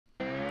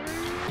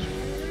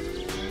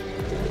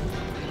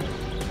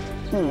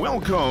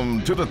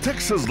Welcome to the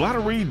Texas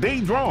Lottery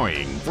Day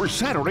Drawing for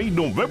Saturday,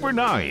 November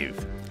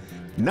 9th.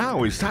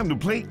 Now it's time to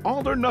play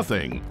All or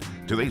Nothing.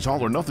 Today's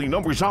All or Nothing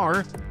numbers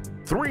are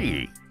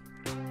 3,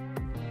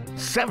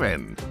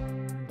 7,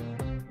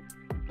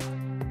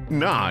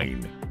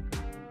 9,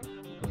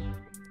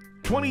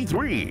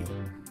 23,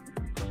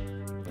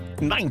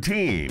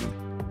 19,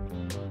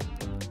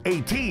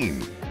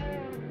 18,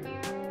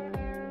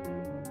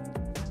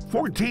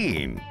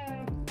 14,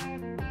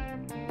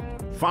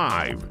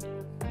 5,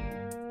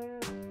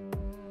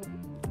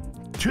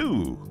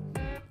 2,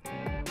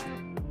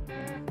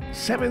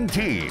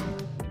 17,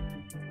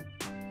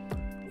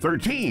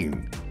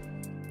 13,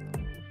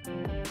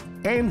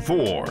 and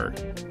 4.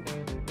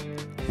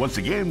 Once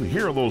again,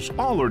 here are those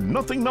all or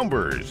nothing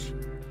numbers.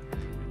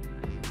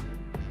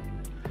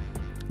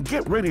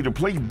 Get ready to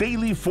play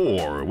Daily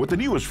 4 with the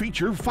newest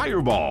feature,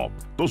 Fireball.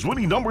 Those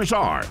winning numbers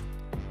are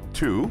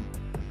 2,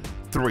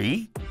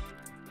 3,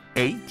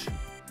 8,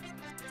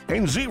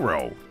 and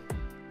 0.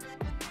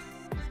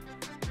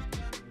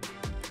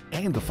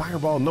 And the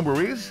Fireball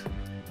number is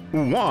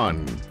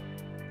 1.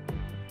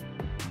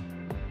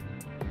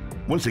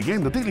 Once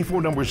again, the Daily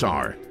 4 numbers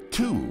are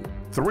 2,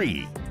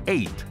 3,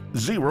 8,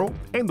 0,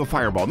 and the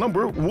Fireball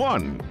number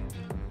 1.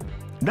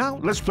 Now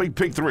let's play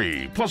Pick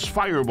 3 plus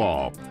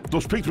Fireball.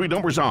 Those Pick 3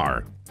 numbers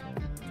are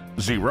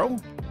 0,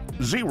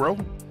 0,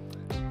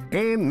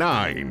 and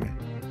 9.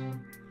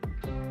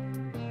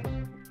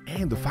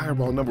 And the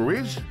Fireball number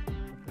is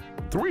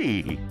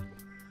 3.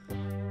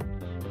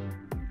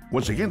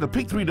 Once again, the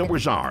Pick 3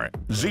 numbers are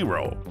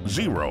 0,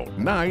 0,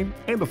 9,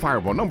 and the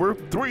Fireball number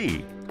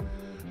 3.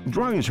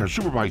 Drawings are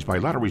supervised by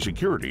Lottery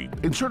Security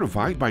and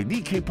certified by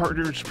DK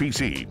Partners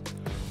PC.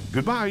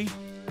 Goodbye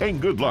and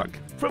good luck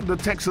from the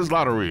Texas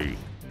Lottery.